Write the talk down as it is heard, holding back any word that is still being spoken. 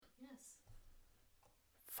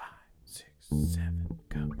seven,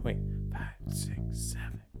 go. Wait, 5, 6,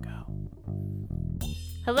 7, go.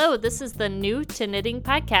 Hello, this is the New to Knitting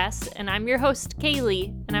podcast, and I'm your host, Kaylee,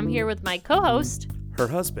 and I'm here with my co-host, Her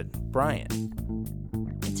husband, Brian.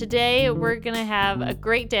 Today, we're going to have a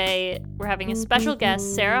great day. We're having a special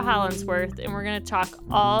guest, Sarah Hollinsworth, and we're going to talk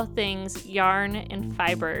all things yarn and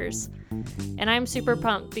fibers. And I'm super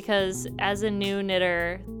pumped because as a new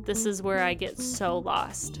knitter, this is where I get so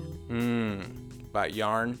lost. About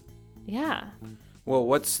yarn? Yeah. Well,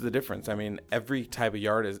 what's the difference? I mean, every type of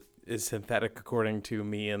yarn is synthetic according to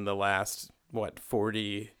me in the last,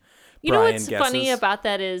 40 You know Brian what's guesses? funny about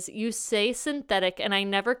that is you say synthetic, and I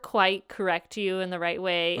never quite correct you in the right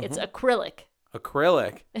way. It's acrylic.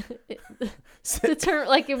 Acrylic. The term,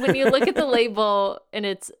 like when you look at the label and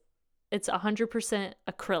it's 100%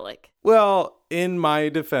 acrylic. Well, in my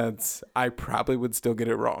defense, I probably would still get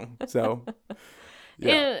it wrong. So,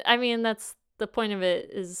 yeah. And, I mean, that's the point of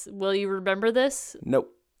it is, will you remember this?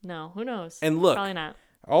 Nope. No, who knows? And look, Probably not.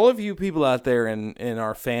 all of you people out there in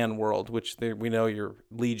our fan world, which we know you're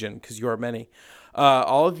legion because you are many,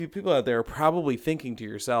 all of you people out there are probably thinking to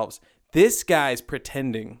yourselves, this guy's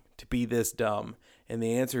pretending to be this dumb. And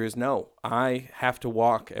the answer is no. I have to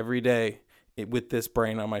walk every day with this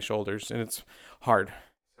brain on my shoulders, and it's hard.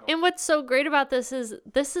 And what's so great about this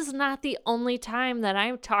is not the only time that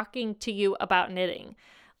I'm talking to you about knitting.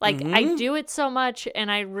 Like, I do it so much,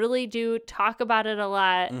 and I really do talk about it a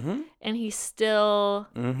lot, and he still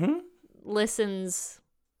listens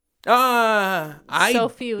so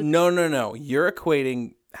few. No. You're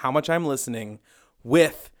equating how much I'm listening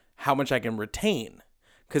with how much I can retain.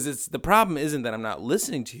 Because the problem isn't that I'm not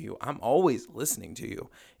listening to you. I'm always listening to you.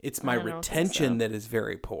 It's my retention that is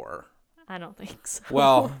very poor. I don't think so.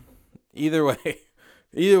 Well, either way,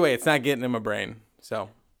 it's not getting in my brain. So,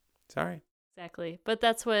 sorry. Exactly. But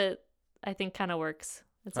that's what I think kind of works.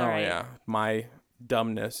 It's all right. Oh, yeah. My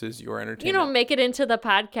dumbness is your entertainment. You don't make it into the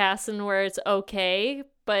podcast and where it's okay.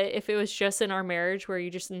 But if it was just in our marriage where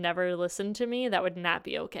you just never listened to me, that would not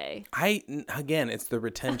be okay. Again, it's the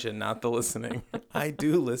retention, not the listening. I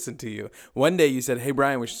do listen to you. One day you said, hey,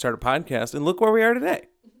 Brian, we should start a podcast. And look where we are today.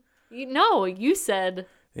 You said.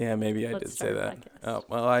 Yeah, maybe I did say that. Oh,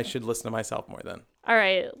 well, I should listen to myself more then. All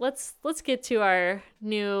right, let's get to our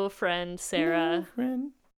new friend, Sarah.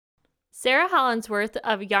 Sarah Hollinsworth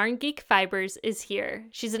of Yarn Geek Fibers is here.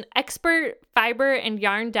 She's an expert fiber and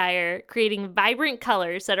yarn dyer, creating vibrant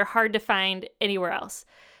colors that are hard to find anywhere else.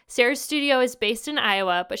 Sarah's studio is based in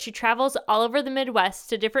Iowa, but she travels all over the Midwest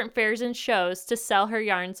to different fairs and shows to sell her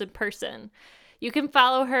yarns in person. You can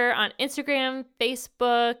follow her on Instagram,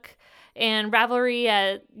 Facebook, and Ravelry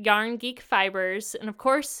at Yarn Geek Fibers, and of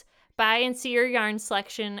course, buy and see your yarn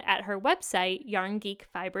selection at her website,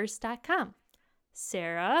 yarngeekfibers.com.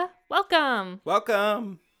 Sarah, welcome.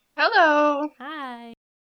 Welcome. Hello. Hi.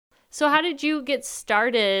 So how did you get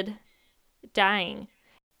started dyeing?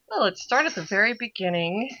 Well, it started at the very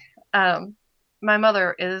beginning. My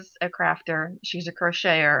mother is a crafter. She's a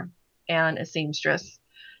crocheter and a seamstress.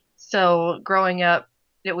 So growing up,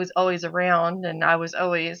 it was always around, and I was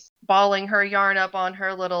always balling her yarn up on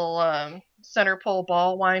her little center pole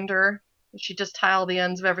ball winder. She'd just tie all the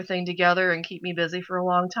ends of everything together and keep me busy for a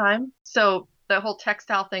long time. So the whole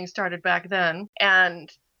textile thing started back then. And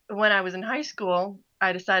when I was in high school,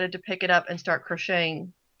 I decided to pick it up and start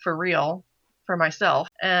crocheting for real for myself,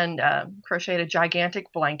 and crocheted a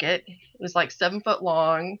gigantic blanket. It was like 7 foot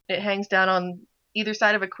long. It hangs down on either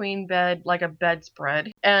side of a queen bed like a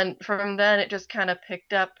bedspread. And from then it just kind of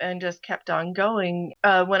picked up and just kept on going.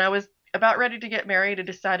 When I was about ready to get married, I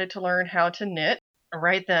decided to learn how to knit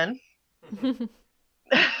right then.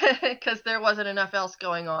 Because there wasn't enough else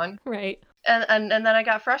going on. Right. And then I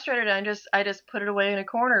got frustrated, and I just put it away in a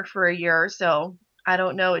corner for a year or so. I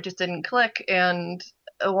don't know, it just didn't click. And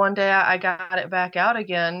one day I got it back out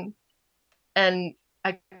again, and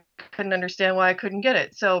I couldn't understand why I couldn't get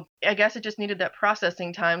it. So I guess it just needed that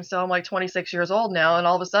processing time. So I'm like 26 years old now, and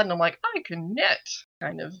all of a sudden I'm like, I can knit,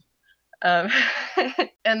 kind of.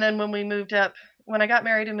 And then when I got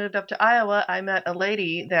married and moved up to Iowa, I met a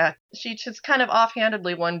lady that she just kind of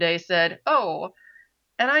offhandedly one day said, oh,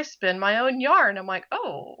 and I spin my own yarn. I'm like,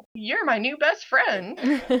 oh, you're my new best friend.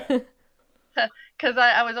 Because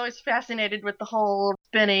I was always fascinated with the whole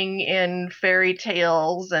spinning in fairy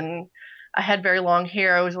tales, and I had very long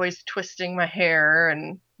hair. I was always twisting my hair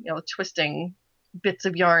and, twisting bits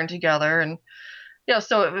of yarn together. And,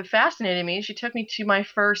 so it fascinated me. She took me to my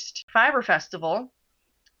first fiber festival,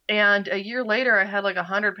 and a year later I had like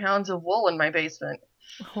 100 pounds of wool in my basement.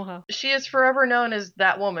 Wow. She is forever known as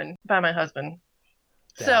that woman by my husband.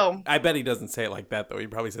 So I bet he doesn't say it like that, though. He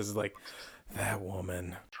probably says, like, that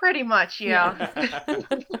woman. pretty much, yeah.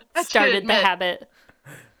 Started the habit.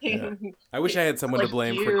 Yeah. I wish I had someone to Like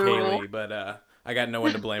blame for you. Kaylee, but I got no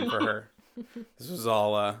one to blame for her. This was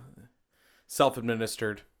all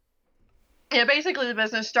self-administered. Yeah, basically the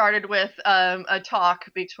business started with a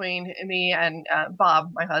talk between me and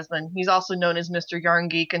Bob, my husband. He's also known as Mr. Yarn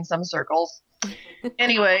Geek in some circles.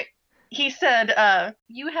 Anyway, he said,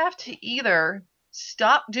 you have to either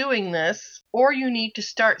stop doing this or you need to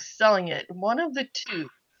start selling it. One of the two.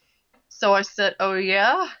 So I said, oh,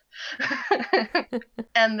 yeah?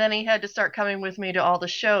 And then he had to start coming with me to all the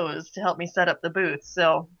shows to help me set up the booth.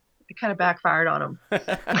 So it kind of backfired on him.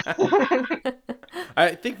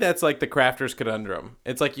 I think that's like the crafter's conundrum.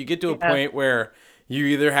 It's like you get to a point where you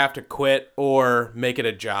either have to quit or make it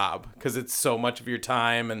a job because it's so much of your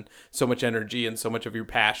time and so much energy and so much of your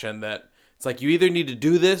passion that it's like you either need to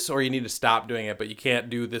do this or you need to stop doing it, but you can't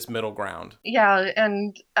do this middle ground. Yeah,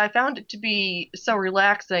 and I found it to be so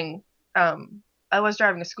relaxing. I was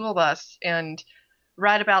driving a school bus, and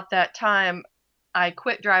right about that time, I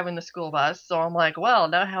quit driving the school bus. So I'm like, well,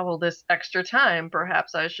 now I have all this extra time.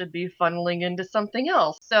 Perhaps I should be funneling into something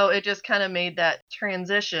else. So it just kind of made that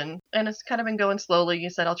transition. And it's kind of been going slowly. You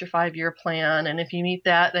set out your 5-year plan. And if you meet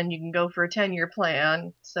that, then you can go for a 10-year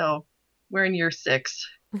plan. So we're in year 6.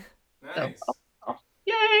 Nice. So,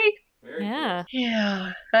 yay! Very Yeah.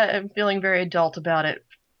 Yeah. I'm feeling very adult about it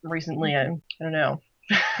recently. I don't know.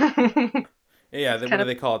 Yeah, what do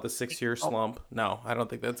they call it? The 6-year slump? No, I don't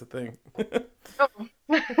think that's a thing.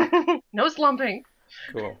 No slumping.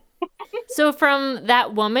 Cool. So from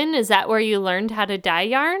that woman, is that where you learned how to dye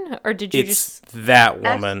yarn? Or did you It's that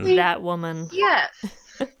woman. Actually, that woman? Yes,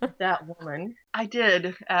 that woman. I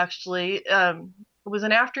did, actually. It was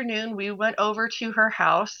an afternoon. We went over to her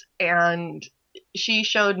house, and she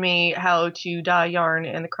showed me how to dye yarn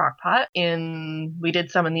in the crock pot. We did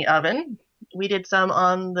some in the oven. We did some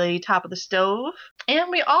on the top of the stove.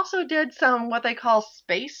 And we also did some what they call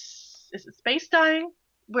space dyeing,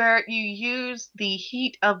 where you use the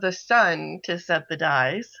heat of the sun to set the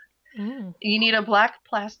dyes. Mm. You need a black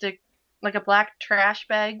plastic, like a black trash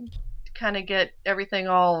bag, to kind of get everything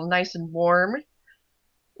all nice and warm.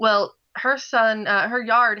 Well, her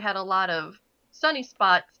yard had a lot of sunny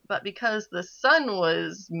spots, but because the sun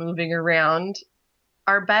was moving around,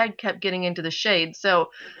 our bag kept getting into the shade. So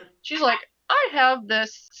she's like, I have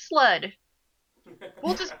this sled.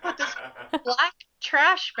 We'll just put this black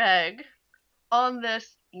trash bag on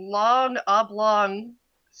this long, oblong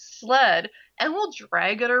sled, and we'll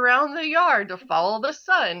drag it around the yard to follow the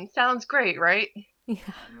sun. Sounds great, right? Yeah.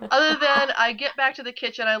 Other than I get back to the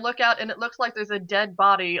kitchen, I look out, and it looks like there's a dead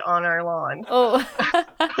body on our lawn. Oh.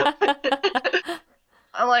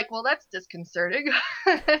 I'm like, well, that's disconcerting.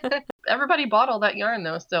 Everybody bought all that yarn,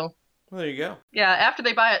 though, so... Well, there you go. Yeah, after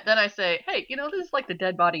they buy it, then I say, hey, this is like the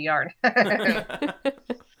dead body yarn.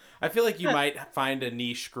 I feel like you might find a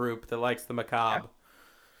niche group that likes the macabre.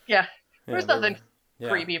 Yeah, there's nothing yeah.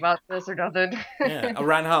 creepy about this or nothing. Yeah,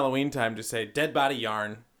 around Halloween time, just say dead body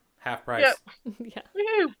yarn, half price. Yep. Yeah.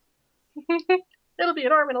 Woohoo. It'll be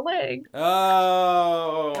an arm and a leg.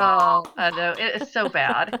 Oh. Oh, I know. It's so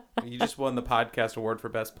bad. You just won the podcast award for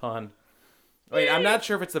best pun. Wait, I'm not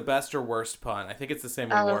sure if it's the best or worst pun. I think it's the same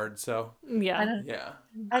award, so. Yeah. Yeah.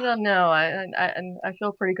 I don't know. I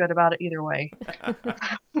feel pretty good about it either way.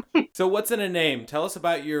 So what's in a name? Tell us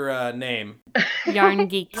about your name. Yarn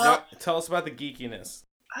Geeks. Tell us about the geekiness.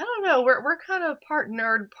 I don't know. We're kind of part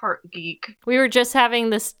nerd, part geek. We were just having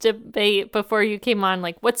this debate before you came on.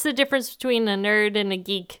 Like, what's the difference between a nerd and a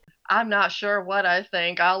geek? I'm not sure what I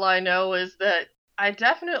think. All I know is that I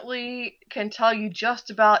definitely can tell you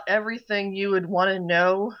just about everything you would want to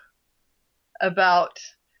know about,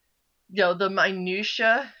 the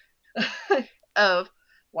minutia of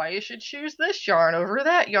why you should choose this yarn over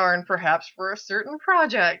that yarn, perhaps for a certain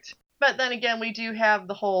project. But then again, we do have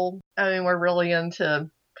we're really into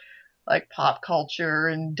like pop culture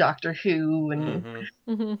and Doctor Who and,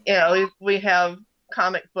 Mm-hmm. We have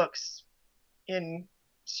comic books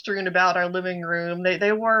strewn about our living room.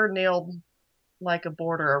 They were nailed like a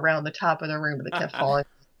border around the top of the room, but they kept falling.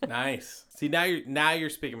 Nice. See, now you're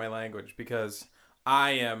speaking my language because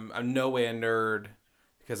I'm no way a nerd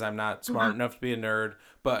because I'm not smart enough to be a nerd.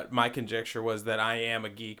 But my conjecture was that I am a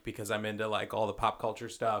geek because I'm into like all the pop culture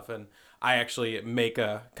stuff, and I actually make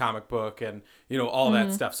a comic book and all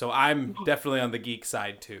that stuff. So I'm definitely on the geek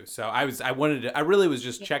side too. So I really was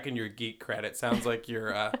just checking your geek credit. Sounds like you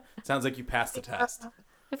passed the test.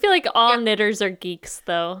 I feel like all knitters are geeks,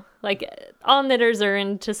 though. Like, all knitters are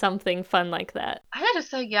into something fun like that. I had to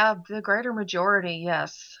say, yeah, the greater majority,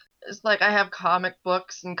 yes. It's like I have comic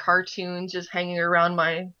books and cartoons just hanging around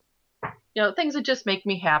my, things that just make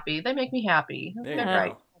me happy. They make me happy. There you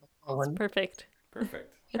Right. go. That's perfect.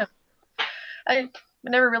 Perfect. I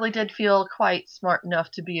never really did feel quite smart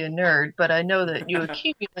enough to be a nerd, but I know that you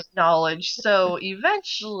accumulate knowledge, so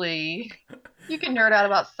eventually you can nerd out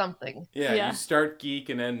about something. Yeah, Yeah. you start geek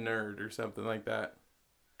and end nerd or something like that.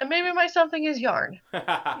 And maybe my something is yarn.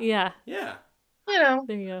 Yeah. Yeah. There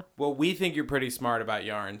you go. Well, we think you're pretty smart about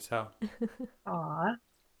yarn, so. Aw,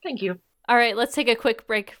 thank you. All right, let's take a quick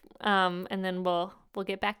break, and then we'll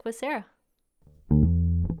get back with Sarah.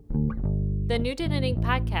 The New Knitting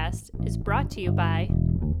Podcast is brought to you by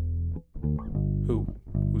Who?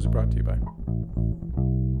 Who's it brought to you by?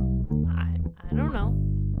 I don't know.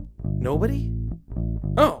 Nobody?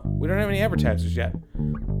 Oh, we don't have any advertisers yet.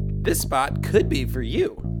 This spot could be for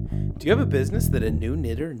you. Do you have a business that a new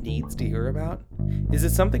knitter needs to hear about? Is it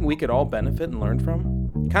something we could all benefit and learn from?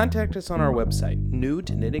 Contact us on our website,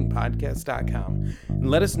 newtoknittingpodcast.com, and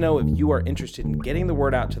let us know if you are interested in getting the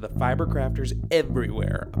word out to the fiber crafters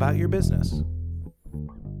everywhere about your business.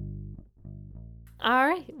 All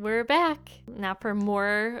right, we're back. Now for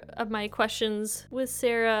more of my questions with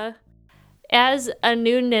Sarah. As a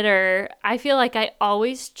new knitter, I feel like I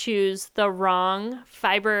always choose the wrong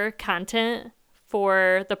fiber content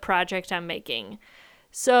for the project I'm making.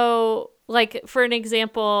 So, like, for an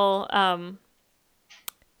example,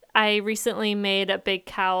 I recently made a big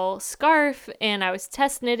cowl scarf and I was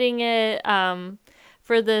test knitting it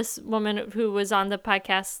for this woman who was on the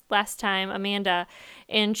podcast last time, Amanda.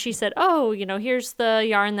 And she said, oh, here's the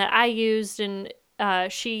yarn that I used. And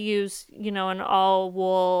she used, an all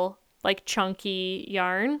wool, like chunky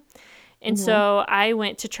yarn. And so I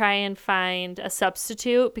went to try and find a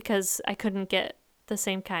substitute because I couldn't get the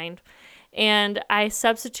same kind. And I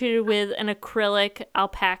substituted with an acrylic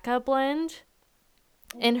alpaca blend.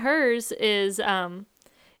 And hers is,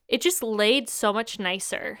 it just laid so much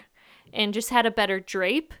nicer and just had a better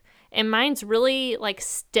drape. And mine's really like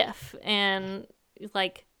stiff and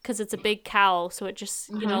like, because it's a big cowl. So it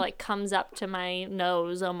just, like comes up to my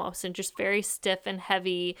nose almost and just very stiff and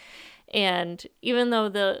heavy. And even though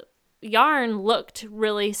the yarn looked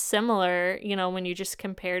really similar, when you just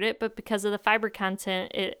compared it, but because of the fiber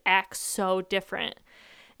content, it acts so different.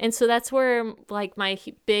 And so that's where like my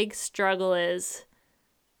big struggle is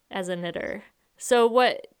as a knitter. So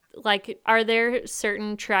what, like, are there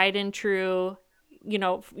certain tried and true,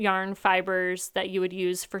 yarn fibers that you would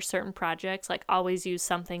use for certain projects? Like always use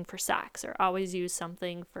something for socks or always use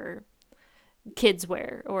something for kids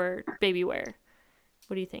wear or baby wear.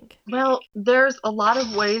 What do you think? Well, there's a lot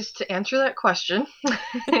of ways to answer that question.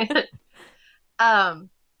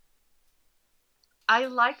 I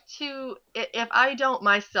like to, if I don't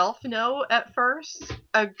myself know at first,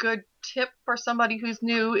 a good tip for somebody who's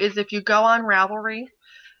new is if you go on Ravelry,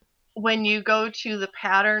 when you go to the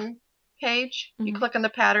pattern page, you click on the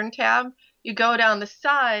pattern tab, you go down the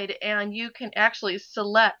side and you can actually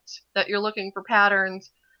select that you're looking for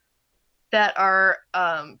patterns that are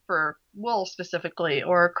for wool specifically,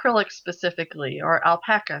 or acrylic specifically, or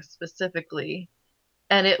alpaca specifically.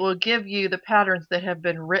 And it will give you the patterns that have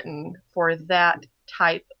been written for that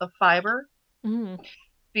type of fiber.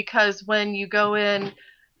 Because when you go in,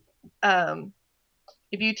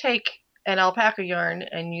 if you take an alpaca yarn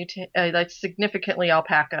and you that's significantly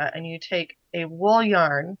alpaca, and you take a wool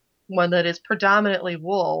yarn, one that is predominantly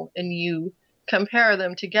wool, and you compare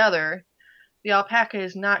them together, the alpaca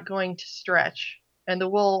is not going to stretch, and the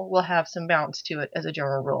wool will have some bounce to it as a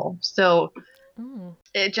general rule. So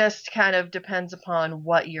it just kind of depends upon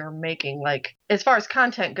what you're making. Like, as far as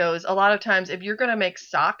content goes, a lot of times if you're going to make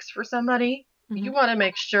socks for somebody, you want to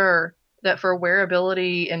make sure that for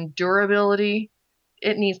wearability and durability,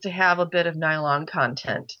 it needs to have a bit of nylon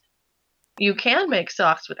content. You can make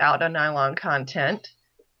socks without a nylon content.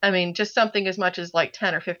 I mean, just something as much as like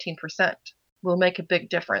 10 or 15% will make a big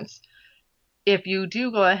difference. If you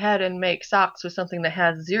do go ahead and make socks with something that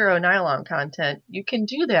has 0 nylon content, you can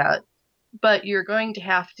do that, but you're going to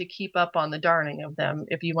have to keep up on the darning of them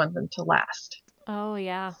if you want them to last. Oh,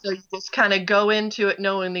 yeah. So you just kind of go into it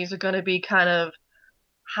knowing these are going to be kind of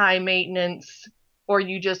high maintenance, or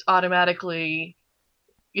you just automatically,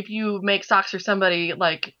 if you make socks for somebody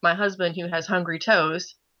like my husband who has hungry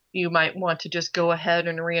toes, you might want to just go ahead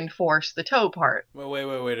and reinforce the toe part. Well,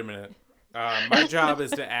 wait a minute. My job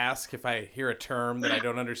is to ask if I hear a term that I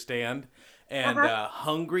don't understand. And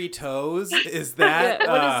hungry toes, is that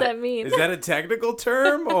what does that mean? Is that a technical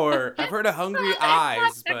term, or I've heard of hungry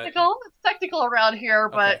eyes? It's not technical. It's technical around here,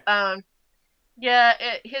 Okay. but Yeah,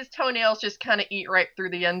 his toenails just kind of eat right through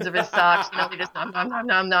the ends of his socks. They just nom nom nom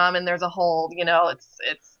nom nom, and there's a hole.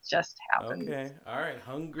 It's just happens. Okay. All right.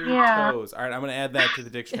 Hungry Yeah, toes. All right. I'm gonna add that to the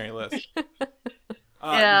dictionary list.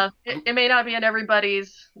 Uh, yeah. It may not be in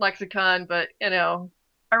everybody's lexicon, but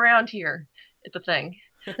around here, it's a thing.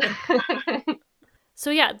 So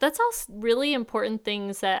yeah, that's all really important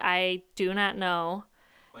things that I do not know.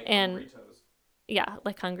 like And hungry toes. yeah,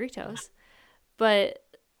 like hungry toes. But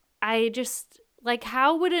I just like,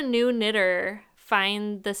 how would a new knitter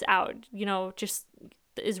find this out? Just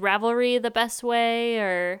is Ravelry the best way,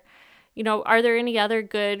 or are there any other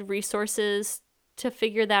good resources to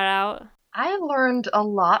figure that out? I have learned a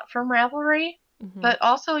lot from Ravelry, Mm-hmm. but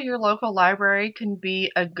also your local library can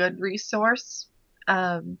be a good resource,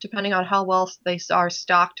 depending on how well they are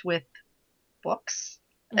stocked with books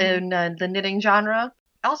Mm-hmm. in the knitting genre.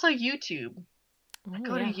 Also, YouTube. I Oh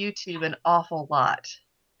go to yeah. YouTube an awful lot.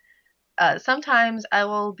 Sometimes I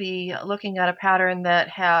will be looking at a pattern that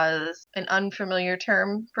has an unfamiliar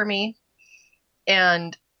term for me,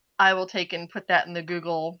 and I will take and put that in the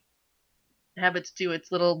Google, have it do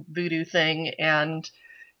its little voodoo thing, and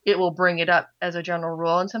it will bring it up as a general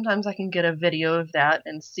rule. And sometimes I can get a video of that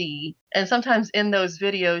and see. And sometimes in those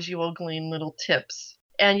videos, you will glean little tips.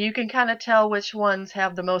 And you can kind of tell which ones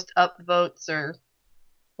have the most upvotes or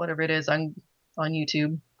whatever it is on YouTube,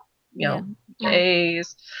 you Yeah. know,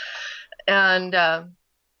 A's. And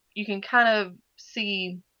you can kind of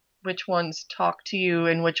see which ones talk to you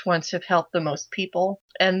and which ones have helped the most people.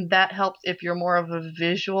 And that helps if you're more of a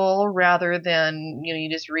visual rather than, you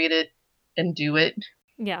just read it and do it.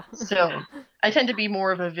 Yeah. So I tend to be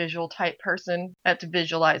more of a visual type person. I have to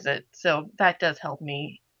visualize it. So that does help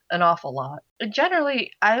me an awful lot.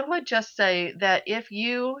 Generally, I would just say that if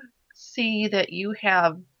you see that you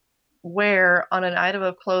have wear on an item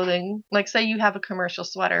of clothing, like say you have a commercial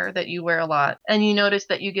sweater that you wear a lot and you notice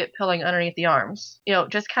that you get pilling underneath the arms,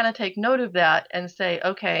 just kind of take note of that and say,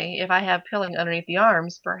 okay, if I have pilling underneath the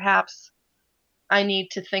arms, perhaps I need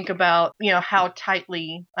to think about, how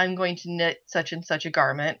tightly I'm going to knit such and such a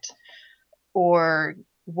garment, or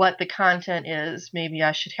what the content is. Maybe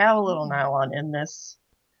I should have a little nylon in this,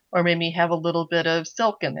 or maybe have a little bit of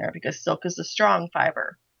silk in there because silk is a strong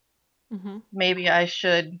fiber. Mm-hmm. Maybe I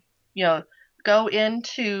should, go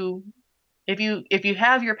into, if you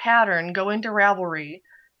have your pattern, go into Ravelry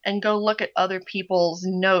and go look at other people's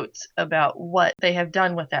notes about what they have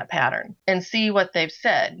done with that pattern and see what they've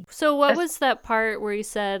said. So what was that part where you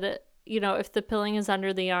said, if the pilling is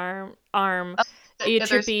under the arm, it should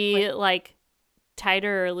There's like, be like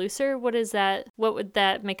tighter or looser? What is that? What would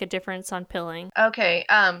that make a difference on pilling? okay,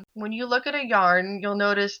 when you look at a yarn, you'll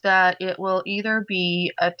notice that it will either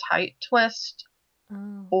be a tight twist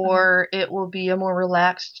Oh. or it will be a more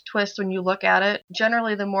relaxed twist when you look at it.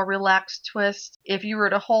 Generally, the more relaxed twist, if you were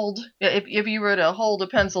to hold a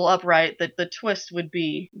pencil upright, the twist would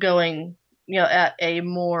be going, at a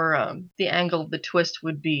more the angle of the twist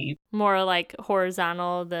would be, More like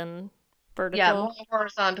horizontal than yeah, vertical? more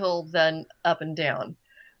horizontal than up and down.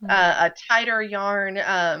 Mm. A tighter yarn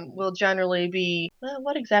will generally be, well,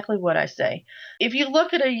 what exactly would I say? If you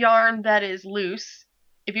look at a yarn that is loose,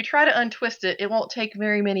 if you try to untwist it, it won't take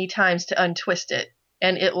very many times to untwist it,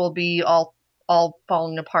 and it will be all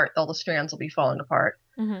falling apart. All the strands will be falling apart.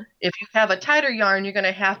 Mm-hmm. If you have a tighter yarn, you're going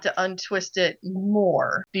to have to untwist it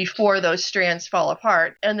more before those strands fall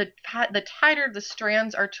apart. And the tighter the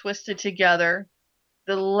strands are twisted together,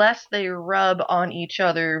 the less they rub on each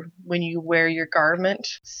other when you wear your garment.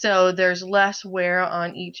 So there's less wear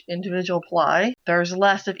on each individual ply. There's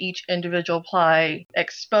less of each individual ply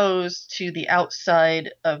exposed to the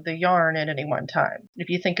outside of the yarn at any one time. If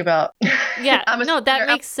you think about, Yeah, I'm a no, that spinner,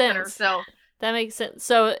 makes spinner, sense. so That makes sense.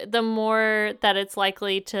 So the more that it's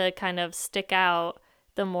likely to kind of stick out,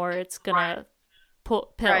 the more it's gonna right.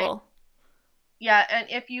 pill. Yeah, and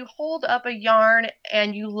if you hold up a yarn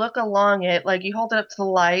and you look along it, like you hold it up to the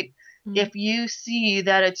light, Mm-hmm. if you see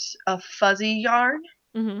that it's a fuzzy yarn,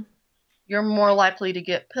 Mm-hmm. you're more likely to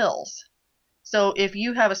get pills. So if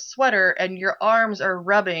you have a sweater and your arms are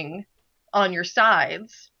rubbing on your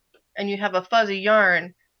sides and you have a fuzzy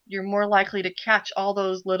yarn, you're more likely to catch all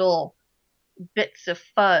those little bits of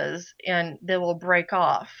fuzz and they will break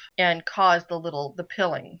off and cause the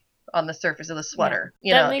pilling on the surface of the Yeah, sweater.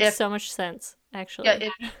 that makes If so much sense, yeah, actually.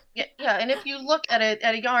 and if you look at it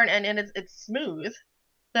at a yarn and it's smooth,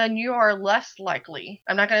 then you are less likely,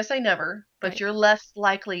 I'm not going to say never, but Right. you're less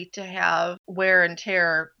likely to have wear and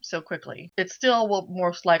tear so quickly. It still will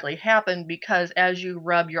most likely happen because as you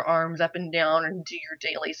rub your arms up and down and do your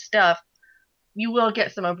daily stuff, you will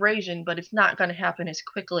get some abrasion, but it's not going to happen as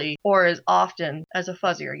quickly or as often as a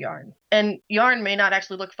fuzzier yarn. And yarn may not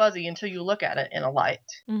actually look fuzzy until you look at it in a light.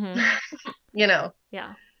 You know?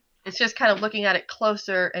 Yeah. It's just kind of looking at it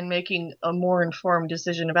closer and making a more informed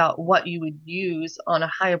decision about what you would use on a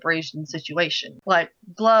high abrasion situation. Like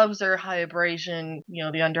gloves are high abrasion, you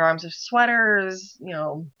know, the underarms of sweaters, you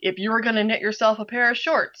know, if you were going to knit yourself a pair of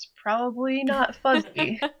shorts, probably not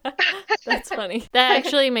fuzzy. That's funny. That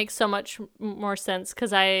actually makes so much more sense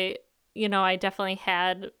because I definitely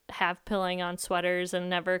have pilling on sweaters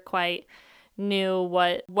and never quite knew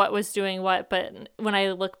what was doing what, but when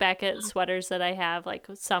I look back at sweaters that I have, like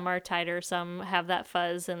some are tighter, some have that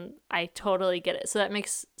fuzz, and I totally get it. So that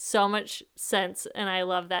makes so much sense, and I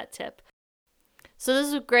love that tip. So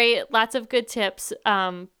this is great, lots of good tips,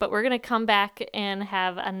 but we're going to come back and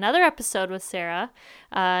have another episode with Sarah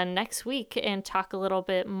next week and talk a little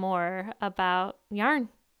bit more about yarn.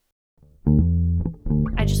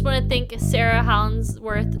 I just want to thank Sarah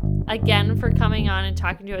Hollingsworth again for coming on and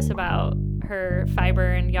talking to us about her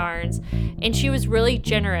fiber and yarns, and she was really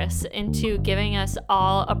generous into giving us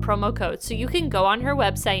all a promo code. So you can go on her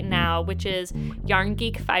website now, which is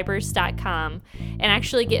yarngeekfibers.com, and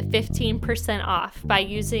actually get 15% off by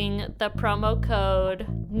using the promo code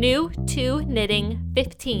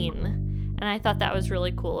new2knitting15. And I thought that was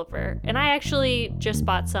really cool of her. And I actually just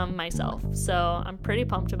bought some myself, so I'm pretty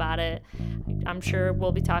pumped about it. I'm sure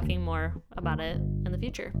we'll be talking more about it in the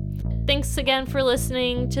future. Thanks again for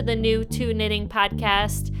listening to the New to Knitting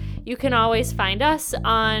podcast. You can always find us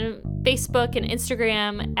on Facebook and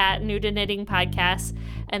Instagram at New to Knitting Podcast,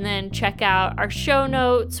 and then check out our show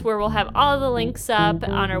notes where we'll have all of the links up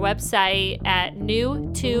on our website at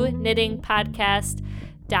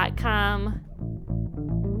new2knittingpodcast.com.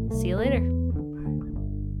 See you later.